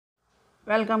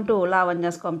Welcome to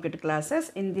Lavanya's computer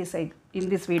classes. In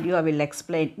this video, I will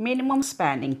explain minimum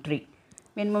spanning tree.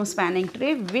 Minimum spanning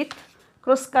tree with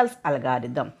Kruskal's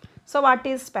algorithm. So, what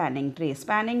is spanning tree?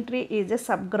 Spanning tree is a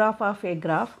subgraph of a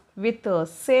graph with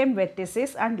same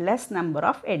vertices and less number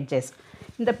of edges.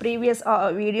 In the previous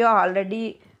video,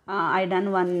 already I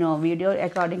done one video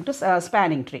according to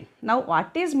spanning tree. Now,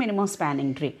 what is minimum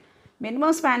spanning tree?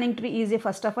 Minimum spanning tree is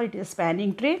first of all, it is a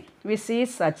spanning tree. We see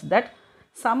such that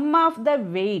sum of the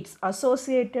weights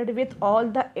associated with all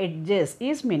the edges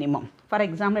is minimum. For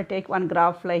example, take one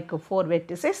graph like 4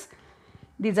 vertices.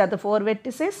 These are the 4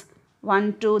 vertices.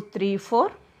 1, 2, 3,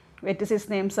 4. Vertices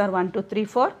names are 1, 2, 3,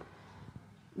 4.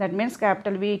 That means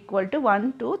capital V equal to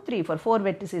 1, 2, 3, 4. 4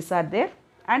 vertices are there.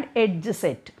 And edge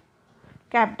set.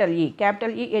 Capital E.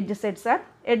 Capital E edge sets are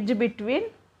edge between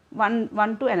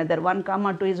one to another. 1,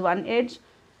 2 is one edge.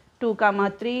 2,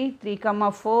 3, 3,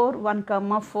 4,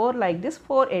 1, 4, like this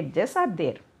 4 edges are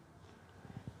there.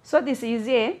 So, this is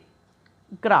a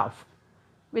graph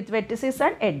with vertices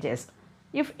and edges.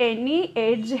 If any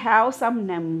edge have some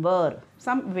number,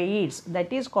 some weights,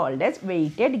 that is called as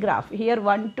weighted graph. Here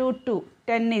 1, 2, 2,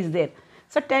 10 is there.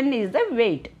 So, 10 is the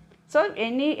weight. So,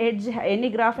 any edge,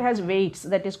 any graph has weights,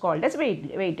 that is called as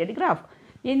weighted graph.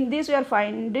 In this we are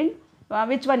finding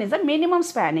which one is the minimum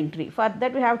spanning tree. For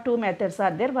that we have two methods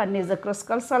are there. One is the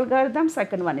Kruskal's algorithm,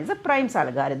 second one is the Prime's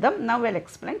algorithm. Now we will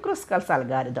explain Kruskal's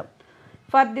algorithm.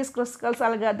 For this Kruskal's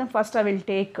algorithm, first I will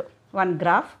take one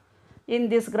graph. In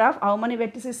this graph, how many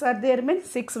vertices are there? Means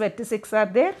 6 vertices are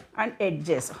there and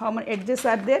edges. How many edges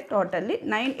are there? Totally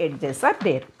 9 edges are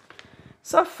there.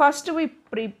 So first we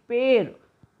prepare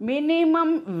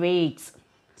minimum weights.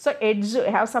 So, edge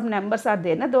have some numbers are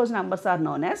there, those numbers are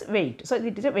known as weight. So,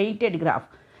 it is a weighted graph.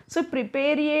 So,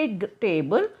 prepare a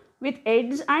table with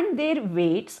edge and their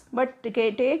weights, but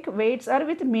take weights are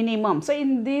with minimum. So,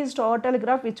 in this total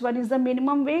graph, which one is the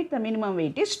minimum weight? The minimum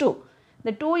weight is 2.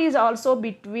 The 2 is also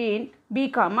between B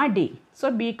comma D.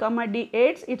 So, B comma D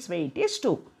edge, its weight is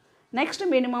 2. Next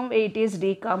minimum weight is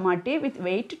D comma T with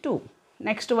weight 2.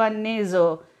 Next one is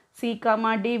C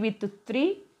comma D with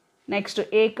 3. Next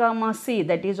A comma C,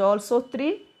 that is also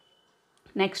 3.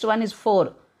 Next one is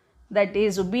 4, that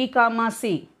is B comma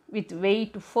C with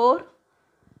weight 4.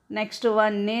 Next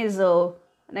one is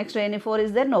next any 4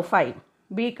 is there? No, 5.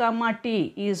 B comma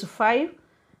T is 5.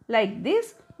 Like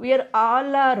this, we are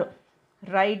all are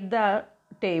write the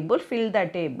table, fill the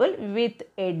table with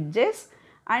edges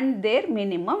and their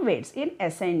minimum weights in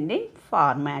ascending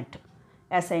format,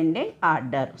 ascending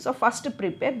order. So first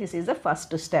prepare, this is the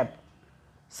first step.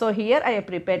 So here I have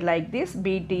prepared like this.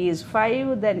 BT is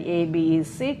 5, then AB is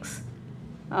 6.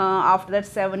 After that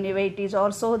 7, 8 is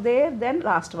also there. Then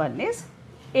last one is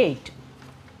 8.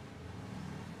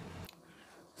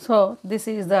 So this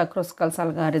is the Kruskal's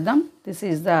algorithm. This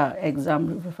is the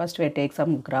example. First we take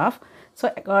some graph.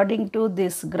 So according to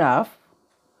this graph,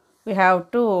 we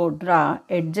have to draw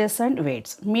edges and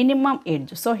weights. Minimum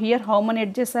edge. So here how many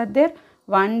edges are there?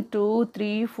 1, 2,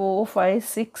 3, 4, 5,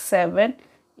 6, 7,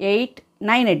 8,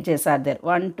 9 edges are there.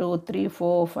 1, 2, 3,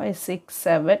 4, 5, 6,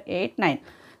 7, 8, 9.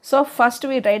 So first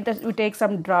we write that we take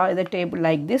some draw the table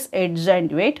like this, edge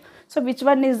and weight. So which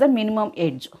one is the minimum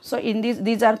edge? So in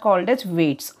these are called as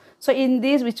weights. So in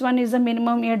these, which one is the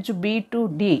minimum edge? B to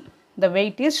D. The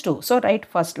weight is 2. So write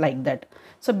first like that.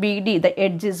 So BD, the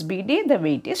edge is BD, the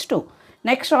weight is 2.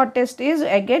 Next shortest is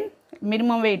again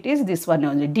minimum weight is this one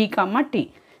only, D comma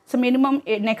T. So minimum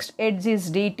next edge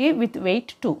is DT with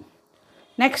weight 2.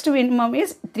 Next minimum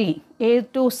is 3. A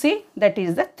to C, that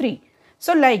is the 3.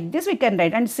 So like this we can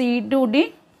write, and C to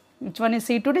D, which one is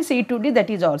C to D? C to D, that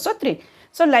is also 3.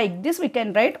 So like this we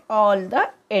can write all the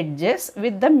edges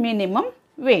with the minimum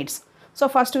weights. So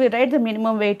first we write the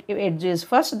minimum weight edges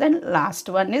first, then last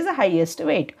one is the highest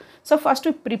weight. So first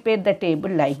we prepare the table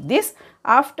like this.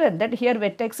 After that here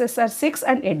vertices are 6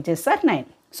 and edges are 9.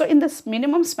 So in this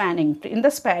minimum spanning tree, in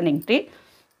the spanning tree,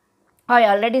 I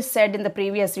already said in the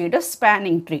previous video,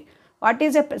 spanning tree. What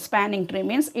is a spanning tree?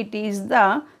 Means it is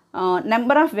the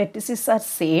number of vertices are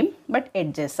same but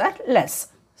edges are less.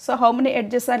 So how many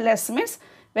edges are less? Means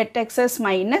vertices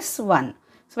minus 1.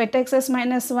 So vertices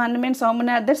minus 1 means how many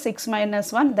are there? 6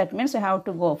 minus 1. That means you have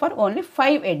to go for only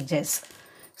 5 edges.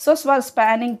 So for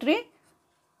spanning tree,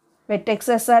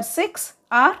 vertices are 6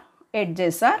 or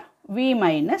edges are V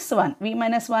minus 1. V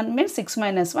minus 1 means 6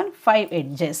 minus 1, 5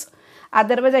 edges.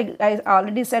 Otherwise, I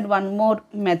already said one more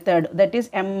method, that is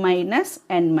M minus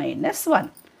N minus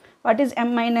 1. What is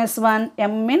M minus 1?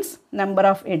 M means number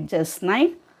of edges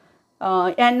 9.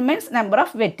 N means number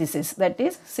of vertices, that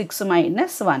is 6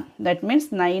 minus 1. That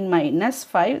means 9 minus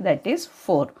 5, that is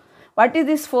 4. What is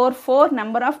this 4? 4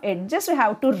 number of edges we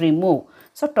have to remove.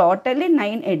 So totally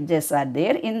 9 edges are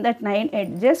there. In that 9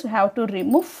 edges we have to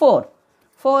remove 4.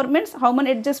 4 means how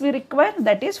many edges we require?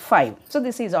 That is 5. So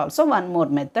this is also one more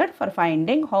method for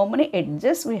finding how many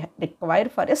edges we require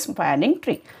for a spanning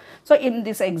tree. So in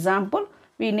this example,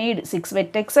 we need 6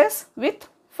 vertices with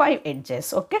 5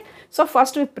 edges. Okay. So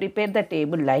first we prepare the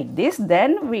table like this.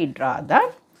 Then we draw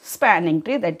the spanning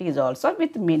tree, that is also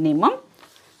with minimum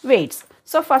weights.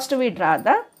 So first we draw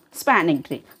the spanning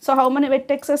tree. So how many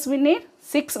vertices we need?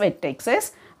 6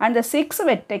 vertices. And the 6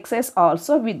 vertices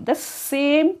also with the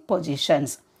same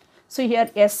positions. So here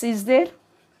S is there,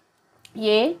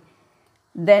 A,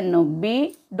 then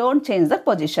B, don't change the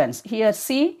positions. Here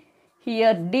C,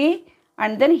 here D,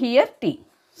 and then here T.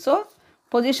 So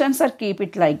positions are keep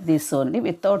it like this only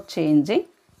without changing.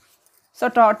 So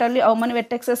totally how many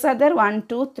vertices are there? 1,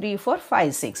 2, 3, 4,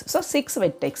 5, 6. So 6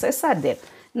 vertices are there.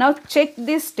 Now check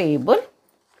this table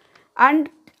and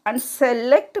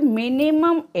select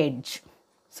minimum edge.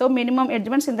 So minimum edge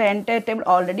means in the entire table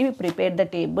already we prepared the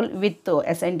table with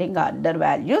ascending order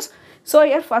values. So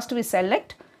here first we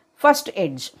select first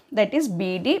edge, that is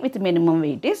BD with minimum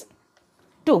weight is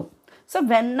 2. So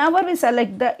whenever we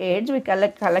select the edge, we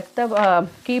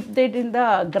keep that in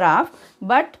the graph,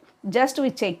 but just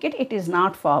we check it, it is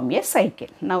not form a cycle.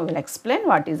 Now we will explain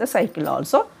what is the cycle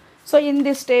also. So in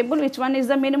this table, which one is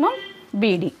the minimum?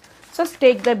 BD. So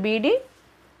take the BD,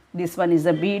 this one is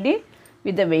the BD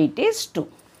with the weight is 2.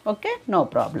 Okay, no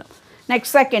problem. Next,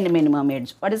 second minimum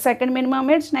edge. What is second minimum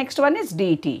edge? Next one is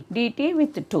DT. DT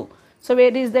with 2. So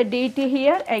where is the DT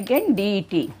here? Again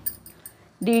DT.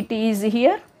 DT is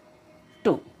here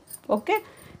 2. Okay.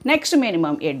 Next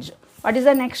minimum edge. What is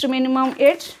the next minimum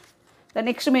edge? The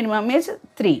next minimum is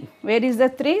 3. Where is the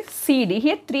 3? CD.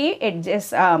 Here 3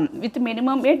 edges. With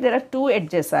minimum edge there are 2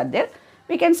 edges are there.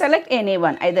 We can select any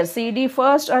one, either CD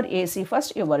first or AC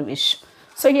first, your wish.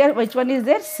 So here which one is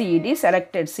there? CD,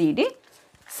 selected CD.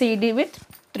 CD with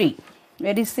 3.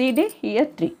 Where is CD? Here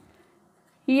 3.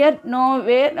 Here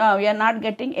nowhere we are not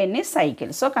getting any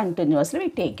cycle. So continuously we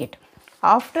take it.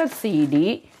 After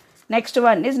CD, next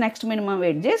one is next minimum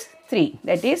edge is 3.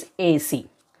 That is AC.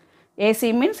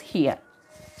 AC means here.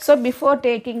 So before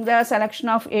taking the selection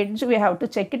of edge, we have to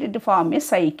check it to form a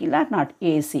cycle or not.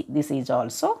 AC. This is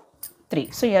also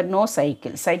 3. So here no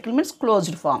cycle. Cycle means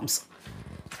closed forms.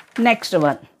 Next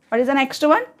one. What is the next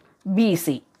one?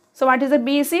 BC. So what is the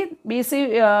BC?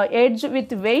 BC edge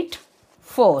with weight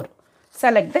 4.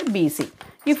 Select the BC.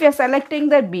 If you are selecting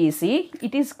the BC,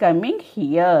 it is coming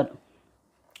here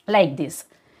like this.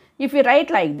 If you write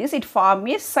like this, it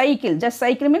forms a cycle. Just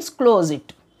cycle means close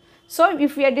it. So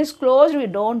if it is closed, we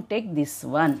don't take this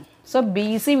one. So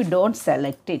BC we don't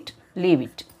select it. Leave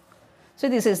it. So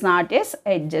this is not a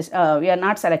edges. We are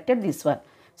not selected this one.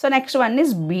 So next one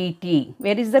is BT.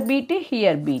 Where is the BT?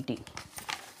 Here BT.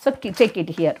 So check it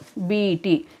here.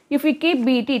 BT. If we keep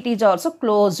BT, it is also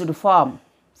closed form.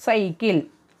 Cycle.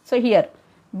 So here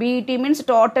BT means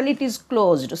totally it is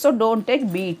closed. So don't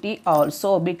take BT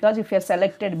also, because if you have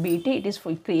selected BT, it is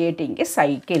for creating a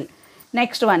cycle.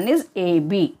 Next one is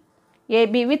AB.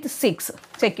 AB with 6.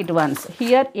 Check it once.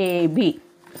 Here AB.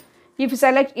 If you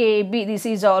select AB, this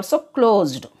is also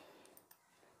closed.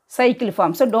 Cycle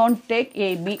form. So don't take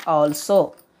AB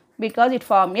also, because it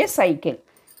forms a cycle.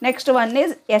 Next one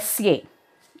is SA.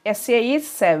 SA is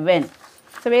 7.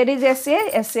 So where is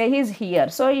SA? SA is here.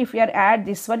 So if you add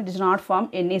this one, it does not form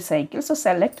any cycle. So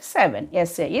select 7.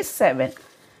 SA is 7.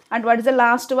 And what is the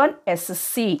last one?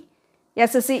 SC.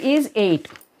 SC is 8.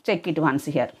 Check it once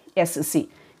here. SC.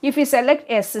 If you select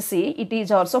SC, it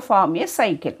is also form a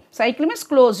cycle. Cycle means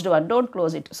closed one. Don't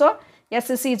close it. So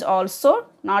SC is also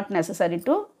not necessary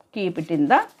to keep it in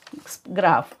the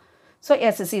graph. So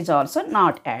SC is also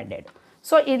not added.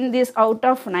 So in this out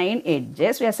of 9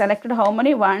 edges, we have selected how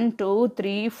many? 1, 2,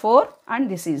 3, 4,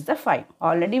 and this is the 5.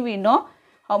 Already we know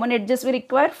how many edges we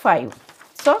require? 5.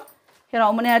 So here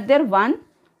how many are there? 1,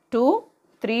 2,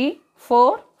 3,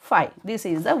 4, 5. This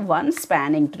is the one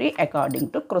spanning tree according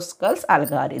to Kruskal's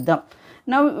algorithm.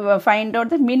 Now find out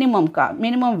the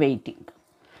minimum weighting.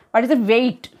 What is the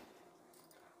weight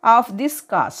of this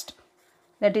cast?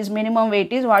 That is minimum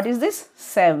weight is, what is this?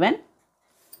 7.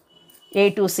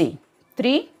 A to C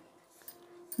 3.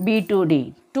 B to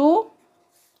D 2.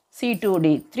 C to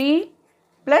D 3.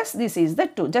 Plus this is the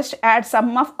 2. Just add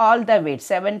sum of all the weights.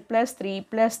 7 plus 3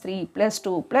 plus 3 plus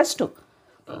 2 plus 2.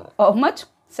 How much?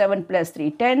 7 plus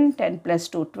 3 10. 10 plus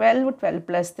 2 12. 12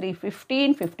 plus 3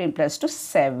 15. 15 plus 2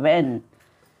 7.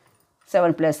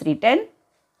 7 plus 3 10.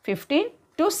 15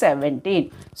 to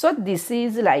 17. So this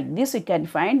is like this. We can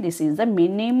find this is the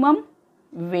minimum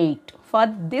weight for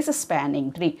this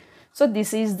spanning tree. So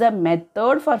this is the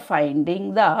method for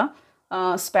finding the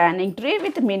spanning tree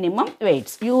with minimum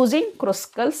weights using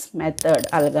Kruskal's method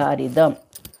algorithm.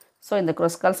 So in the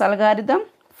Kruskal's algorithm,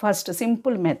 first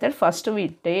simple method, first we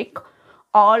take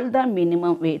all the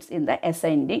minimum weights in the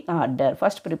ascending order.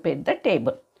 First prepare the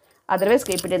table. Otherwise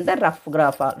keep it in the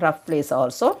rough place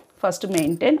also. First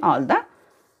maintain all the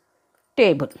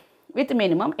table with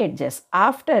minimum edges.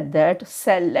 After that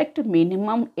select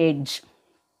minimum edge.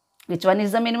 Which one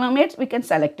is the minimum edge? We can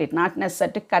select it. Not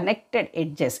necessarily connected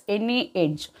edges. Any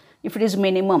edge. If it is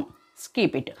minimum,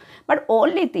 skip it. But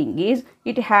only thing is,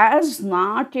 it has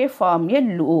not a form a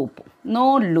loop.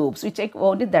 No loops. We check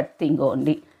only that thing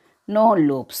only. No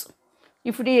loops.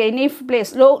 If it is any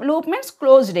place, loop means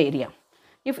closed area.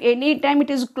 If any time it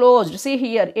is closed, see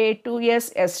here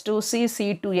A2S, S2C,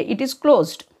 C2A, it is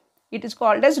closed. It is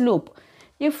called as loop.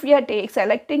 If we are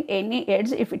selecting any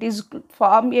edge, if it is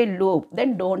form a loop,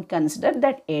 then don't consider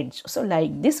that edge. So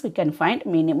like this we can find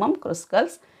minimum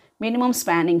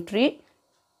spanning tree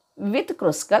with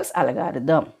Kruskal's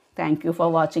algorithm. Thank you for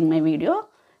watching my video.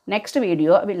 Next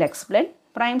video I will explain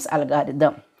Prim's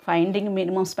algorithm. Finding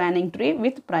minimum spanning tree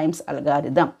with Prim's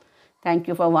algorithm. Thank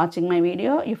you for watching my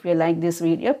video. If you like this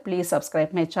video, please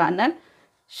subscribe my channel.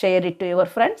 Share it to your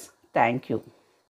friends. Thank you.